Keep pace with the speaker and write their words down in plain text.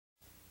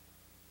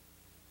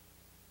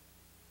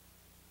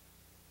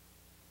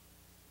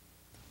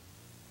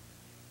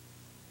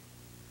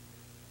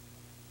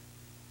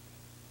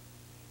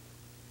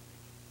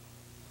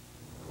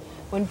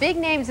When big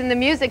names in the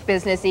music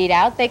business eat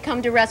out, they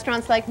come to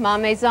restaurants like Ma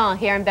Maison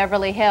here in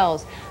Beverly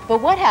Hills.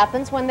 But what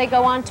happens when they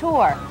go on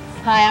tour?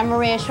 Hi, I'm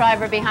Maria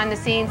Shriver behind the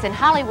scenes in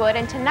Hollywood,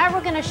 and tonight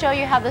we're going to show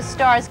you how the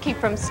stars keep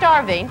from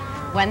starving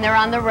when they're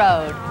on the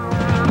road.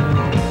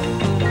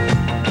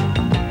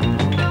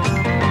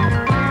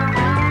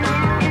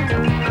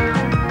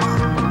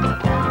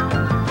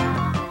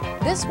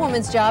 This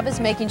woman's job is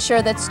making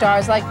sure that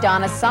stars like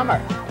Donna Summer,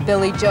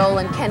 Billy Joel,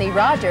 and Kenny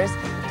Rogers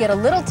get a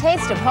little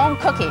taste of home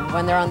cooking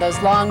when they're on those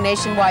long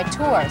nationwide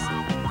tours.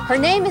 Her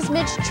name is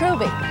Midge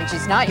Trubey, and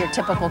she's not your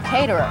typical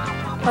caterer.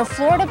 Her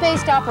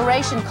Florida-based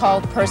operation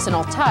called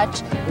Personal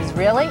Touch is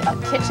really a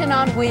kitchen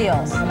on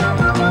wheels.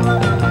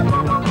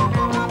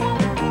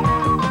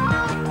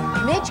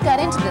 Midge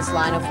got into this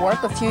line of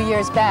work a few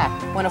years back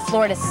when a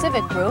Florida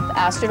civic group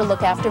asked her to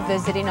look after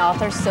visiting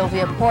author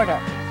Sylvia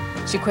Porter.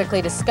 She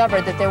quickly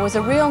discovered that there was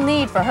a real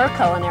need for her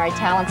culinary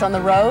talents on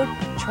the road,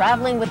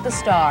 traveling with the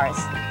stars.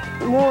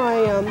 The more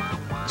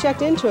I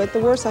checked into it, the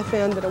worse I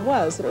found that it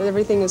was.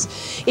 Everything was,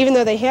 even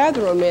though they have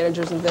their own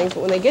managers and things,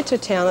 but when they get to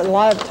town, a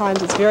lot of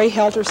times it's very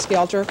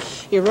helter-skelter.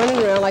 You're running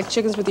around like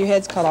chickens with your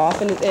heads cut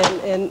off, and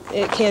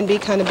it can be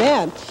kind of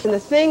bad. And the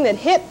thing that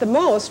hit the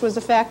most was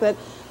the fact that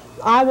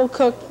I will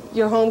cook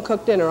your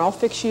home-cooked dinner. I'll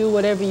fix you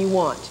whatever you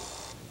want.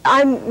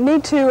 I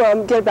need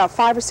to get about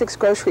 5 or 6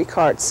 grocery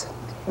carts.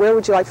 Where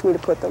would you like for me to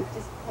put them?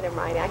 Just put them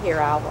right out here,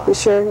 Alva. You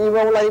sure? You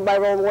won't let anybody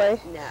roll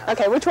away? No.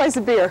 Okay, which way's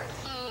the beer?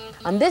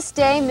 On this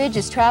day, Midge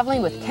is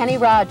traveling with Kenny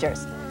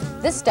Rogers.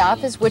 This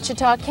stop is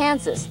Wichita,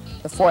 Kansas,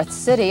 the 4th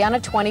city on a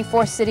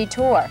 24-city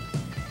tour.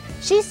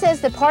 She says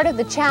that part of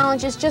the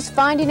challenge is just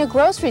finding a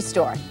grocery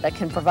store that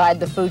can provide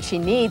the food she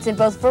needs in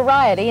both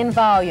variety and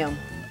volume.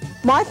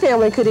 My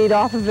family could eat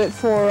off of it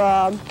for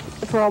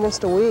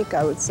almost a week,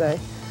 I would say.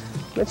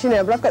 But you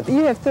know,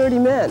 you have 30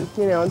 men,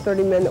 you know, and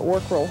 30 men that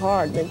work real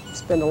hard. They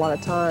spend a lot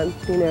of time,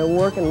 you know,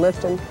 working,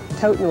 lifting,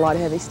 toting a lot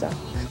of heavy stuff.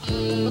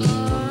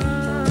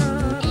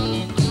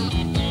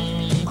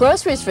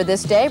 Groceries for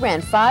this day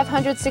ran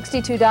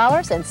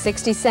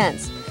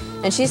 $562.60,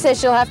 and she says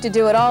she'll have to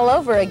do it all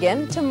over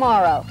again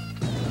tomorrow.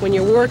 When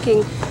you're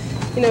working,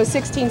 you know,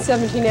 16,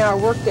 17-hour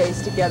work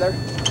days together,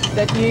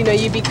 that you know,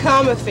 you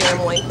become a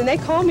family. And they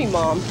call me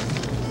Mom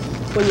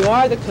when you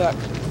are the cook.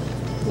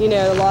 You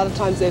know, a lot of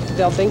times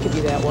they'll think of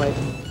you that way.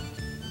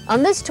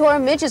 On this tour,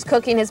 Midge's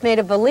cooking has made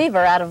a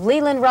believer out of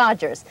Leland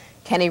Rogers,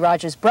 Kenny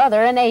Rogers'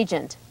 brother and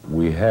agent.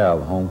 We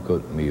have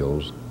home-cooked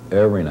meals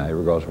every night,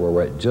 regardless of where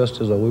we're at,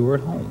 just as though we were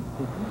at home.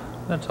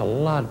 That's a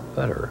lot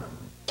better.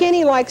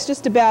 Kenny likes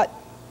just about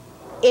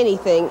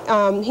anything.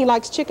 He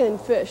likes chicken and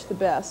fish the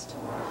best.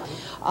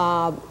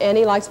 And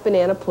he likes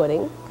banana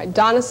pudding.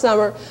 Donna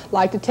Summer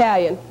liked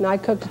Italian, and I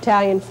cooked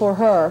Italian for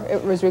her.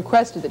 It was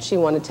requested that she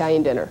want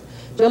Italian dinner.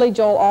 Billy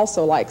Joel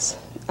also likes,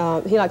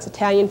 he likes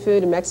Italian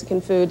food and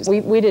Mexican food.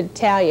 We did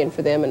Italian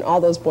for them, and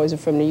all those boys are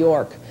from New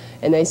York.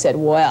 And they said,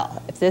 well,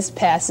 if this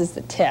passes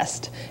the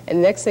test. And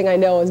the next thing I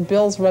know is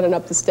Bill's running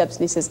up the steps,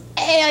 and he says,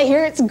 hey, I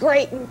hear it's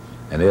great.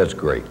 And it's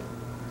great.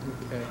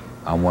 Okay.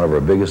 I'm one of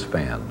her biggest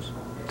fans.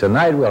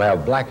 Tonight we'll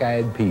have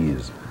black-eyed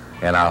peas,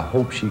 and I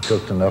hope she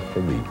cooked enough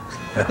for me.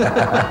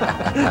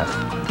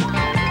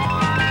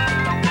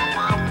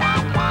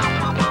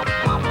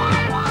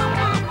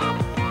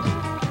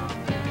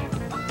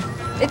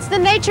 It's the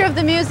nature of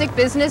the music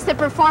business that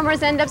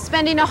performers end up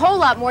spending a whole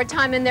lot more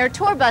time in their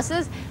tour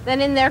buses than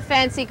in their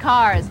fancy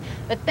cars.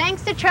 But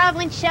thanks to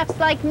traveling chefs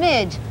like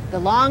Midge, the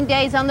long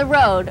days on the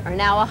road are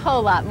now a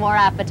whole lot more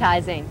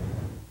appetizing.